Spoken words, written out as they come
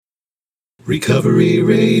Recovery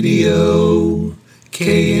Radio,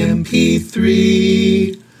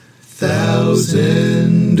 KMP3,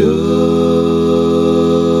 1000 Oaks.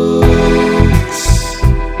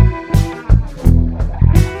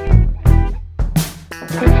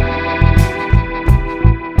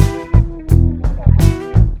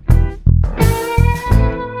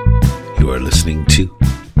 You are listening to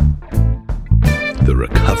the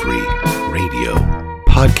Recovery Radio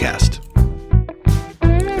Podcast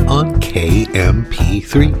on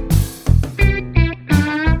KMP3.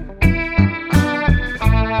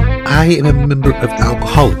 I am a member of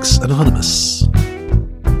Alcoholics Anonymous,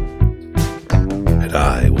 and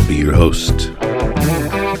I will be your host. You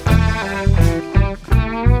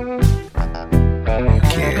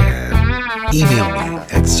can email me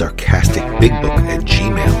at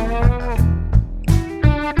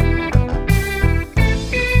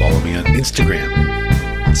sarcasticbigbook@gmail.com. Follow me on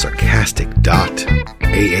Instagram, sarcastic.aa.book.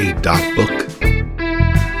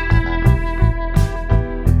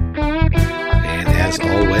 And as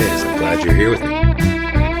always, I'm glad you're here with me. I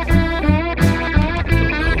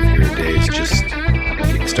don't know if your day is just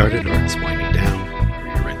getting started or it's winding down or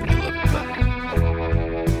you're right in the middle of it, but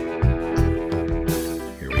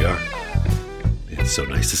here we are. It's so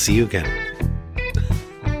nice to see you again.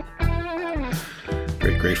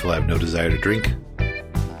 Very grateful I have no desire to drink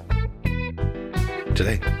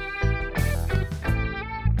today.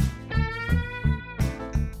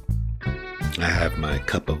 I have my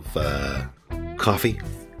cup of coffee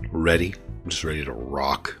ready. I'm just ready to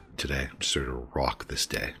rock today. I'm just ready to rock this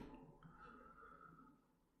day.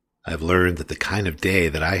 I've learned that the kind of day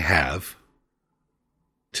that I have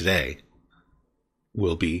today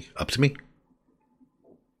will be up to me.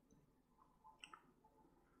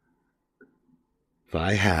 If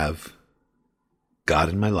I have God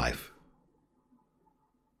in my life,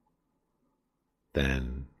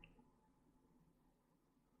 then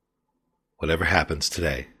whatever happens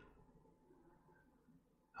today,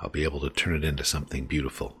 I'll be able to turn it into something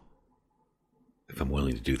beautiful if I'm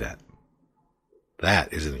willing to do that.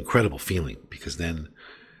 That is an incredible feeling because then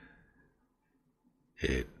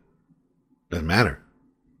it doesn't matter.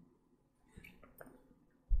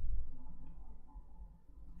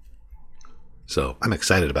 So I'm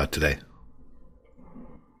excited about today. I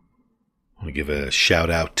want to give a shout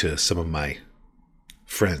out to some of my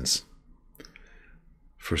friends.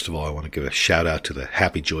 First of all, I want to give a shout out to the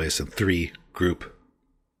Happy, Joyous, and 3 group.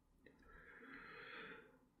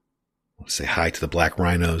 I want to say hi to the Black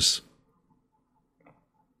Rhinos.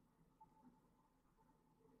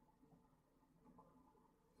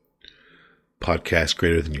 Podcast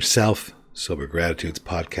Greater Than Yourself, Sober Gratitudes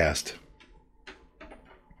podcast.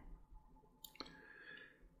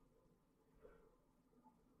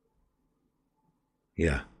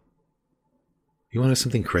 Yeah. You want to know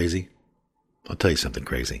something crazy? I'll tell you something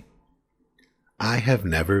crazy. I have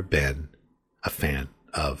never been a fan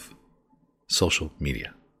of social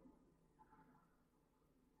media.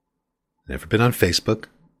 Never been on Facebook.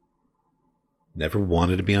 Never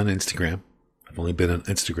wanted to be on Instagram. I've only been on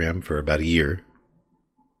Instagram for about a year.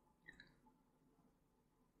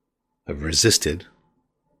 I've resisted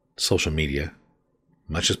social media as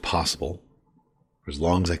much as possible for as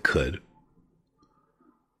long as I could.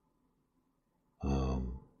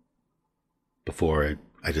 Before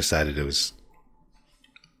I decided it was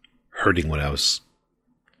hurting what I was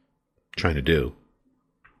trying to do.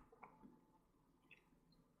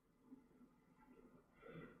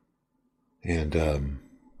 And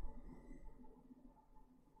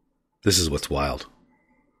this is what's wild.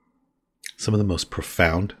 Some of the most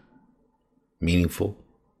profound, meaningful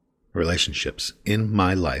relationships in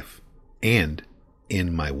my life and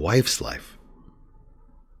in my wife's life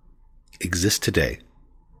exist today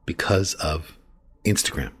because of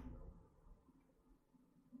Instagram.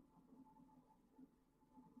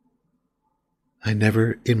 I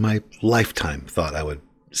never in my lifetime thought I would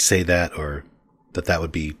say that or that that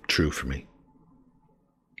would be true for me.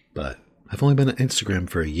 But I've only been on Instagram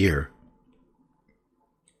for a year.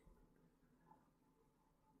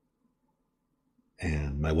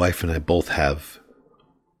 And my wife and I both have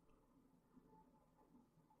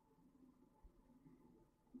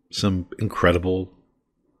some incredible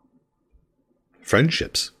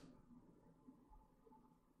friendships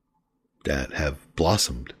that have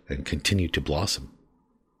blossomed and continue to blossom.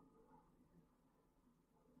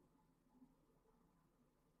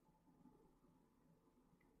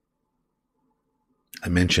 I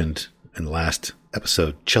mentioned in the last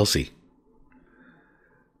episode Chelsea,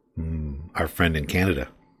 our friend in Canada.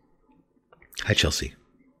 Hi, Chelsea.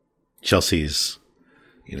 Chelsea's,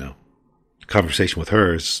 conversation with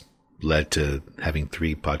her is led to having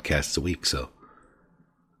 3 podcasts a week. So,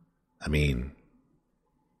 I mean,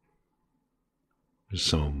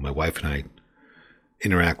 so my wife and I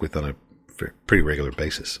interact with on a pretty regular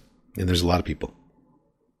basis. And there's a lot of people.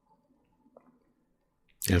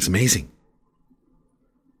 And it's amazing.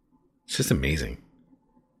 It's just amazing.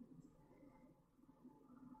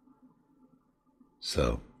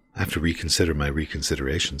 So I have to reconsider my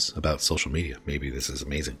reconsiderations about social media. Maybe this is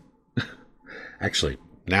amazing. Actually,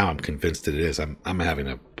 now I'm convinced that it is. I'm having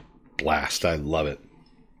a blast. I love it.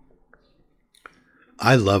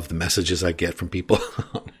 I love the messages I get from people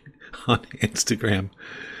on Instagram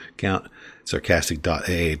account,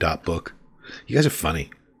 sarcastic.aa.book. You guys are funny.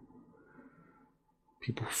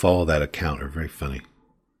 People who follow that account are very funny.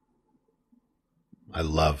 I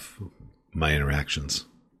love my interactions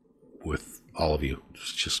with all of you.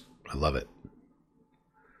 It's just, I love it.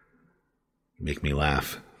 You make me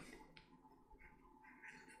laugh.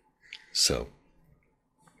 So,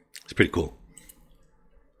 it's pretty cool.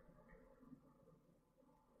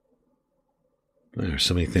 There are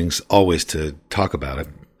so many things always to talk about.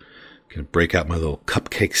 I'm going to break out my little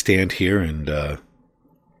cupcake stand here and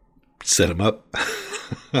set them up.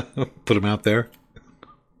 Put them out there.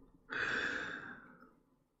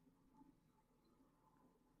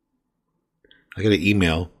 I got an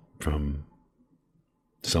email from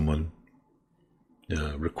someone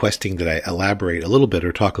requesting that I elaborate a little bit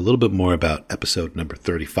or talk a little bit more about episode number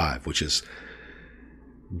 35, which is,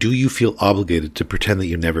 do you feel obligated to pretend that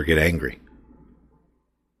you never get angry?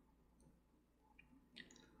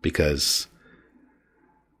 Because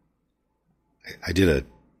I did an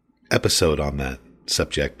episode on that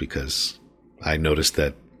subject because I noticed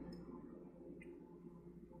that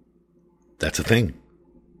that's a thing.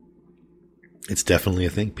 It's definitely a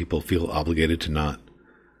thing. People feel obligated to not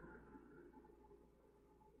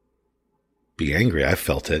be angry. I've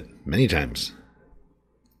felt it many times.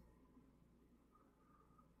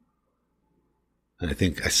 And I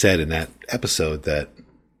think I said in that episode that,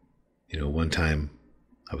 one time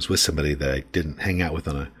I was with somebody that I didn't hang out with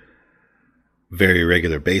on a very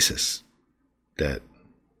regular basis. But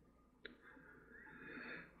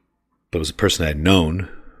it was a person I had known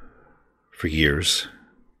for years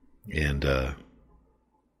and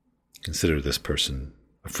considered this person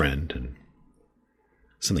a friend, and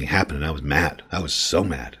something happened and I was mad. I was so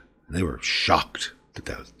mad. And they were shocked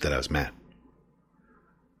that I was mad.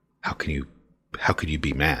 How could you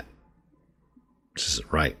be mad? This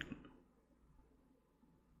isn't right.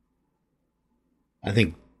 I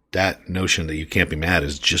think that notion that you can't be mad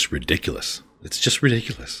is just ridiculous. It's just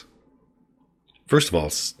ridiculous. First of all,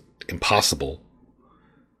 it's impossible.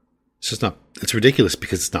 It's ridiculous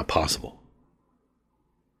because it's not possible.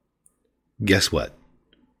 Guess what?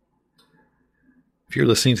 If you're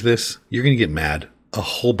listening to this, you're going to get mad a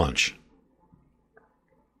whole bunch.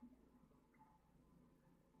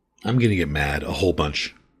 I'm going to get mad a whole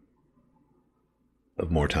bunch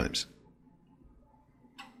of more times.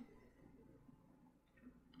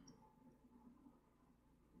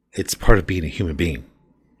 It's part of being a human being.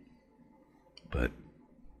 But,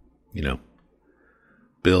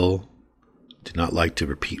 Bill did not like to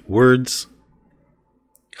repeat words.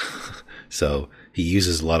 So he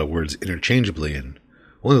uses a lot of words interchangeably. And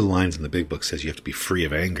one of the lines in the big book says you have to be free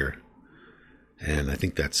of anger. And I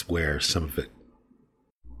think that's where some of it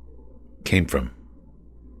came from.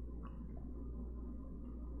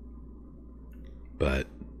 But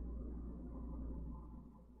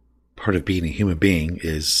part of being a human being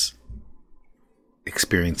is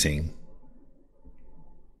experiencing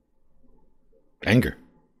anger.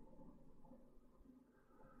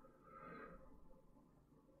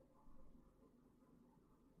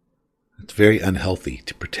 It's very unhealthy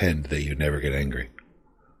to pretend that you never get angry.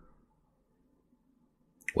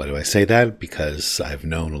 Why do I say that? Because I've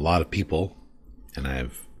known a lot of people and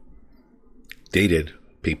I've dated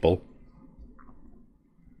people,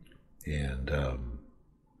 and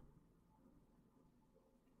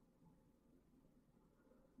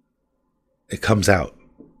it comes out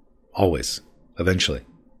always, eventually,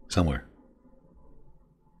 somewhere.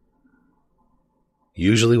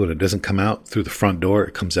 Usually when it doesn't come out through the front door,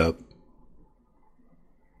 it comes out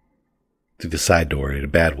through the side door in a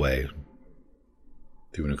bad way,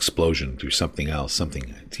 through an explosion, through something else,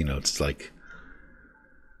 it's like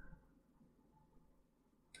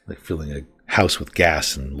filling a house with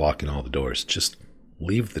gas and locking all the doors. Just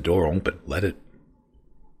leave the door open. Let it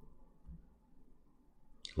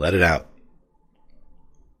out.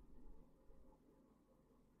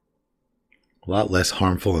 A lot less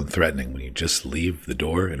harmful and threatening when you just leave the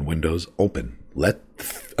door and windows open. Let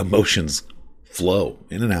emotions flow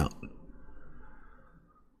in and out.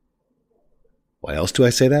 Why else do I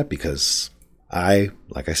say that? Because I,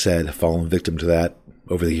 like I said, have fallen victim to that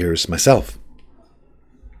over the years myself,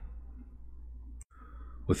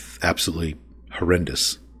 with absolutely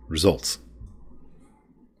horrendous results.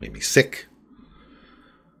 Made me sick.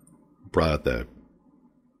 Brought out the,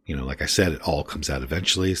 like I said, it all comes out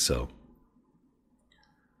eventually. So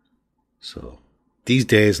these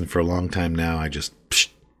days and for a long time now, I just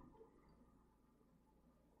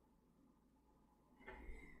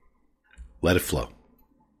let it flow.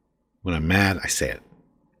 When I'm mad, I say it.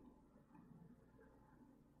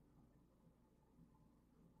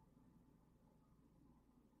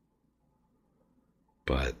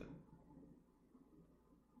 But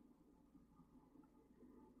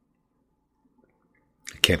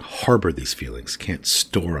I can't harbor these feelings, can't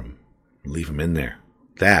store them, leave them in there.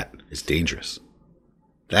 That is dangerous.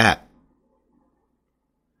 That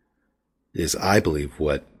is, I believe,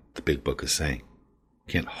 what the Big Book is saying.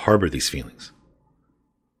 Can't harbor these feelings.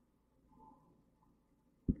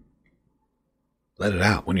 Let it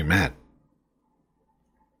out when you're mad.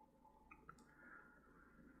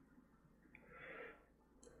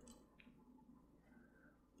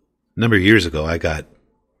 A number of years ago, I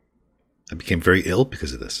became very ill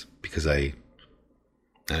because of this. Because I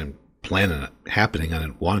didn't plan on it happening. I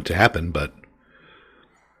didn't want it to happen, but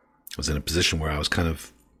I was in a position where I was kind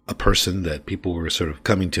of a person that people were sort of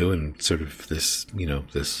coming to, and sort of this,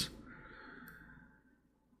 this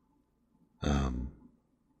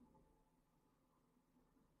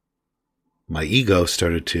my ego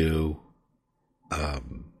started to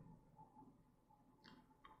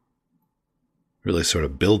really sort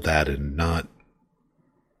of build that and not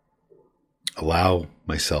allow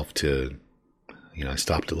myself to, I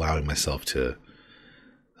stopped allowing myself to,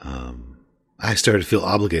 I started to feel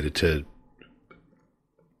obligated to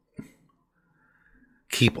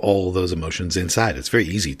keep all those emotions inside. It's very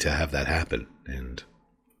easy to have that happen. And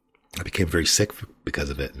I became very sick because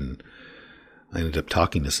of it. And I ended up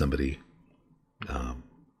talking to somebody who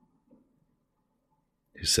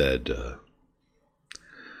said,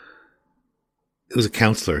 it was a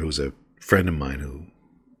counselor who was a friend of mine who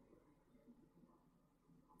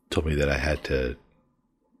told me that I had to,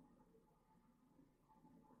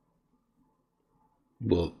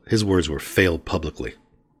 well, his words were fail publicly.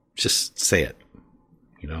 Just say it.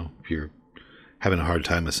 If you're having a hard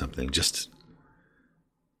time with something, just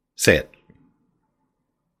say it.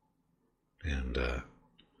 And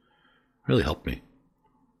really helped me.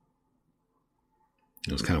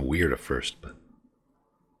 It was kind of weird at first, but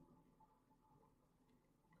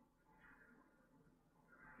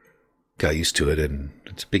got used to it, and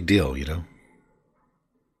it's a big deal,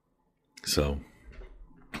 So,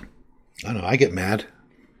 I don't know, I get mad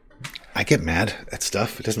at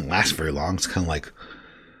stuff. It doesn't last very long. It's kind of like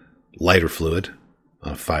lighter fluid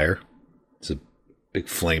on a fire. It's a big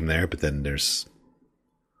flame there, but then there's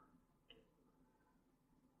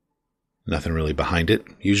nothing really behind it,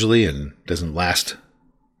 usually, and doesn't last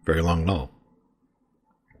very long at all.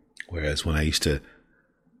 Whereas when I used to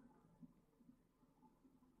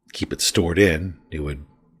keep it stored in, it would,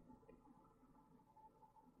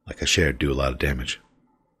 like I shared, do a lot of damage.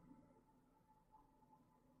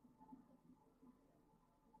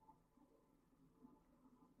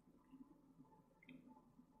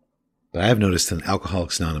 But I have noticed in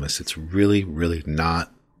Alcoholics Anonymous, it's really, really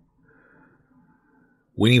not.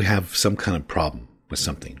 When you have some kind of problem with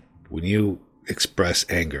something, when you express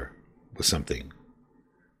anger with something,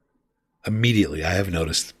 immediately I have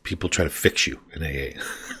noticed people try to fix you in AA.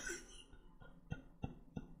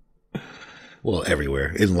 Well,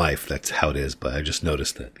 everywhere in life, that's how it is. But I just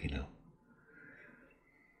noticed that,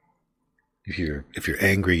 if you're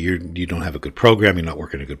angry, you don't have a good program. You're not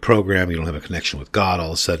working a good program. You don't have a connection with God. All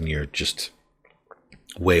of a sudden, you're just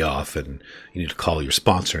way off, and you need to call your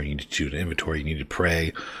sponsor. And you need to do an inventory. You need to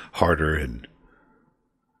pray harder, and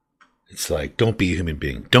it's like, don't be a human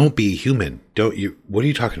being. Don't be human. Don't you? What are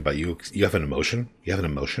you talking about? You have an emotion. You have an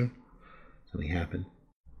emotion. Something happened.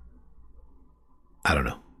 I don't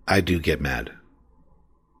know. I do get mad,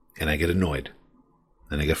 and I get annoyed,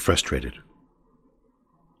 and I get frustrated.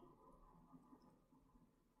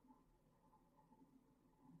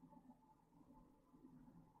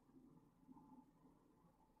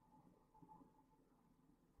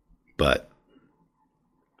 But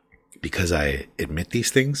because I admit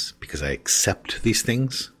these things, because I accept these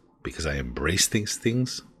things, because I embrace these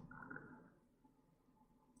things,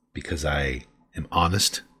 because I am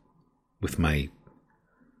honest with my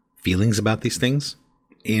feelings about these things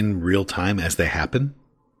in real time as they happen,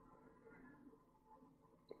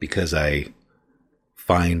 because I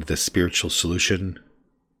find the spiritual solution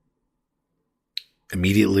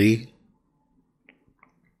immediately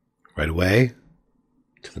right away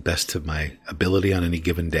to the best of my ability on any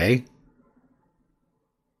given day,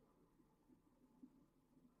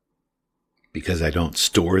 because I don't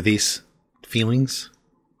store these feelings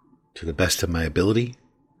to the best of my ability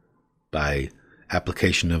by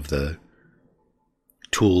application of the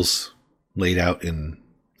tools laid out in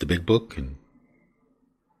the big book, and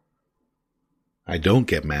I don't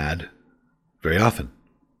get mad very often.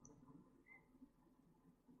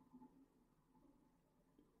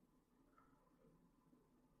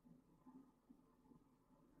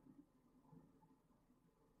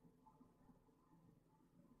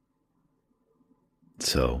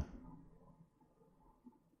 So,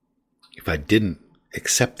 if I didn't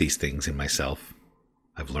accept these things in myself,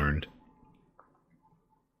 I've learned,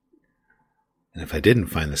 and if I didn't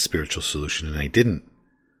find the spiritual solution and I didn't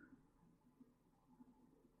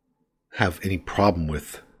have any problem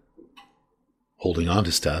with holding on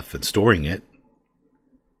to stuff and storing it,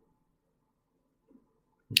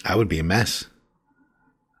 I would be a mess.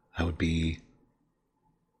 I would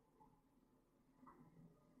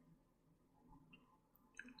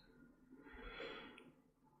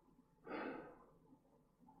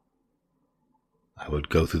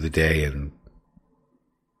go through the day in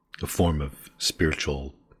a form of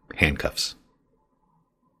spiritual handcuffs.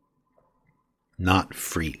 Not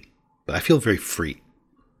free, but I feel very free.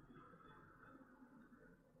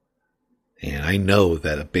 And I know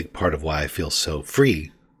that a big part of why I feel so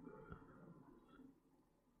free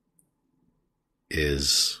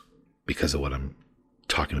is because of what I'm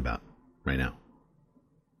talking about right now.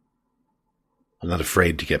 I'm not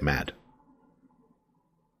afraid to get mad.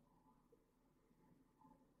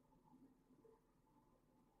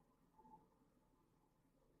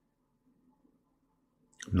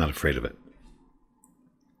 I'm not afraid of it.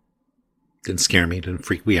 Didn't scare me, didn't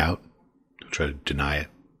freak me out. Don't try to deny it.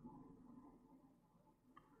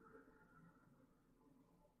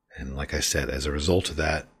 And like I said, as a result of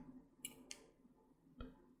that,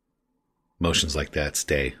 emotions like that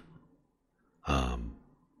stay a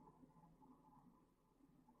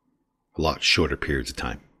lot shorter periods of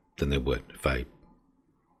time than they would if I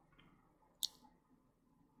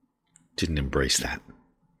didn't embrace that.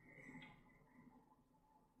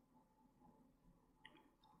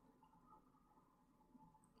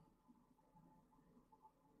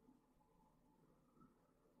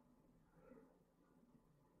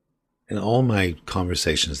 In all my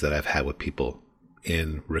conversations that I've had with people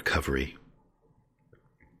in recovery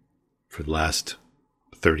for the last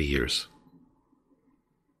 30 years,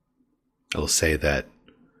 I will say that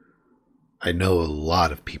I know a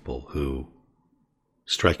lot of people who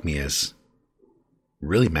strike me as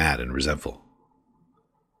really mad and resentful.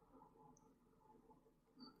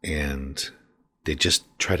 And they just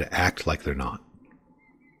try to act like they're not.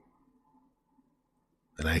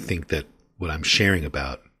 And I think that what I'm sharing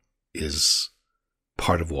about is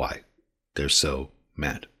part of why they're so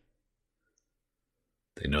mad.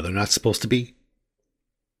 They know they're not supposed to be,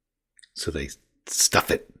 so they stuff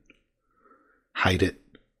it, hide it,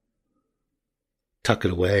 tuck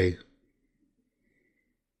it away.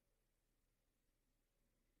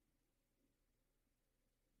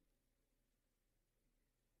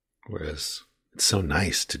 Whereas it's so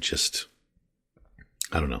nice to just,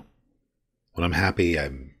 I don't know. When I'm happy, I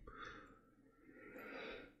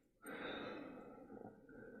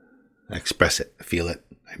express it, I feel it,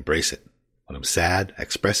 I embrace it. When I'm sad, I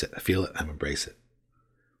express it, I feel it, I embrace it.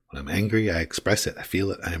 When I'm angry, I express it, I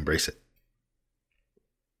feel it, I embrace it.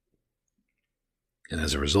 And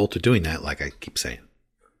as a result of doing that, like I keep saying,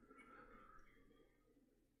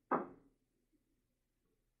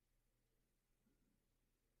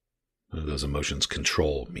 those emotions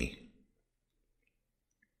control me.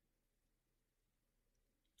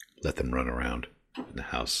 Let them run around in the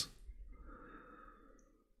house.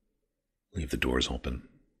 Leave the doors open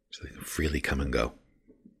so they can freely come and go.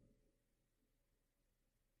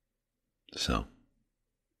 So,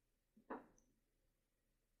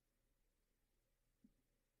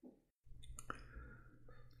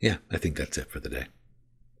 yeah, I think that's it for the day.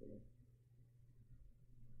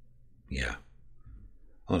 Yeah.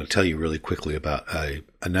 I want to tell you really quickly about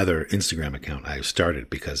another Instagram account I've started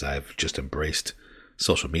because I've just embraced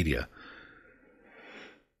social media.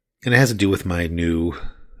 And it has to do with my new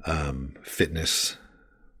fitness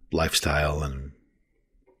lifestyle and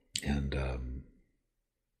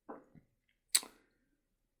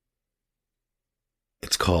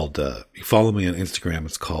it's called, you follow me on Instagram,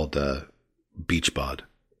 it's called Beachbod.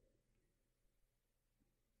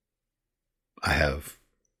 I have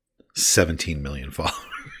 17 million followers.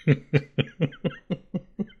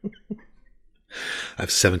 I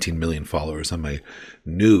have 17 million followers on my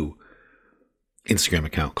new Instagram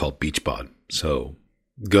account called Beachbod. So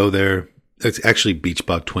go there. It's actually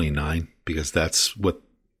Beachbod29 because that's what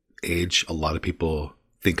age a lot of people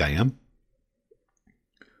think I am.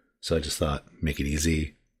 So I just thought, make it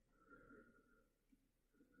easy.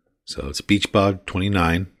 So it's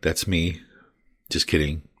Beachbod29. That's me. Just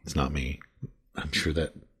kidding. It's not me. I'm sure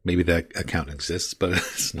that maybe that account exists, but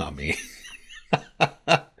it's not me.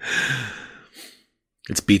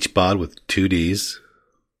 It's Beachbod with 2 Ds.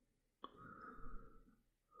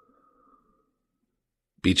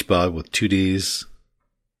 Beachbod with 2 Ds,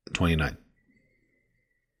 29.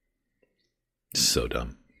 So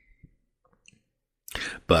dumb.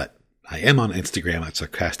 But I am on Instagram at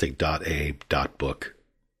sarcastic.a.book.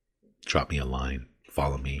 Drop me a line.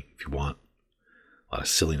 Follow me if you want. A lot of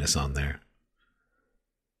silliness on there.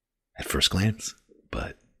 At first glance.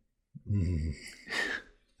 But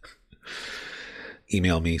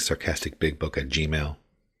email me, sarcasticbigbook@gmail.com.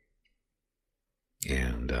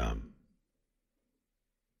 And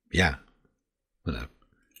yeah, I'm going to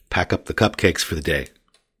pack up the cupcakes for the day.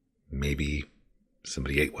 Maybe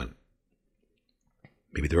somebody ate one.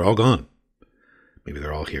 Maybe they're all gone. Maybe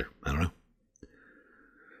they're all here. I don't know.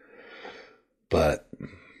 But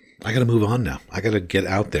I got to move on now. I got to get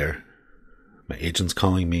out there. My agent's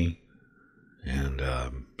calling me. And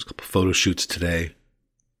there's a couple photo shoots today.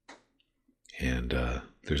 And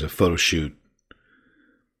there's a photo shoot.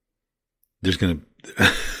 There's going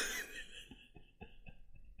to...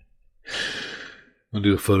 I'm going to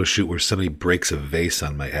do a photo shoot where somebody breaks a vase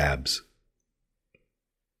on my abs.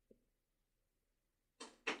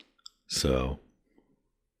 So,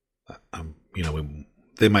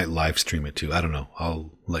 they might live stream it too. I don't know.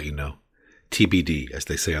 I'll let you know. TBD, as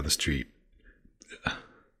they say on the street.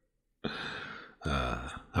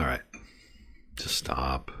 All right. Just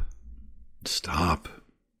stop. Stop.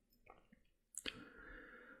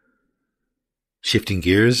 Shifting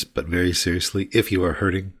gears, but very seriously, if you are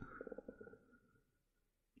hurting,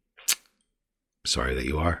 sorry that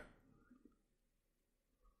you are.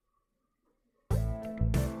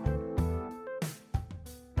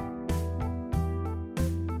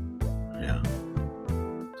 Yeah.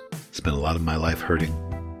 Spent a lot of my life hurting.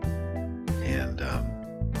 And,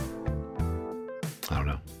 I don't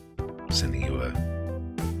know. Sending you a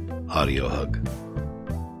audio hug.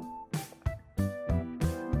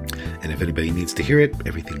 And if anybody needs to hear it,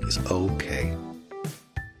 everything is okay.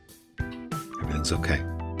 Everything's okay.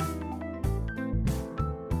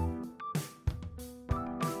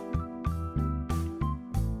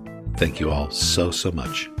 Thank you all so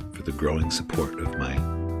much for the growing support of my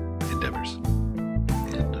endeavors.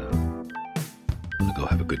 And I'm going to go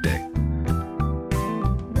have a good day.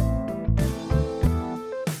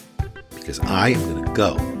 Because I am going to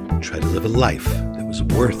go and try to live a life that was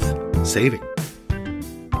worth saving.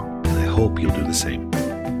 And I hope you'll do the same.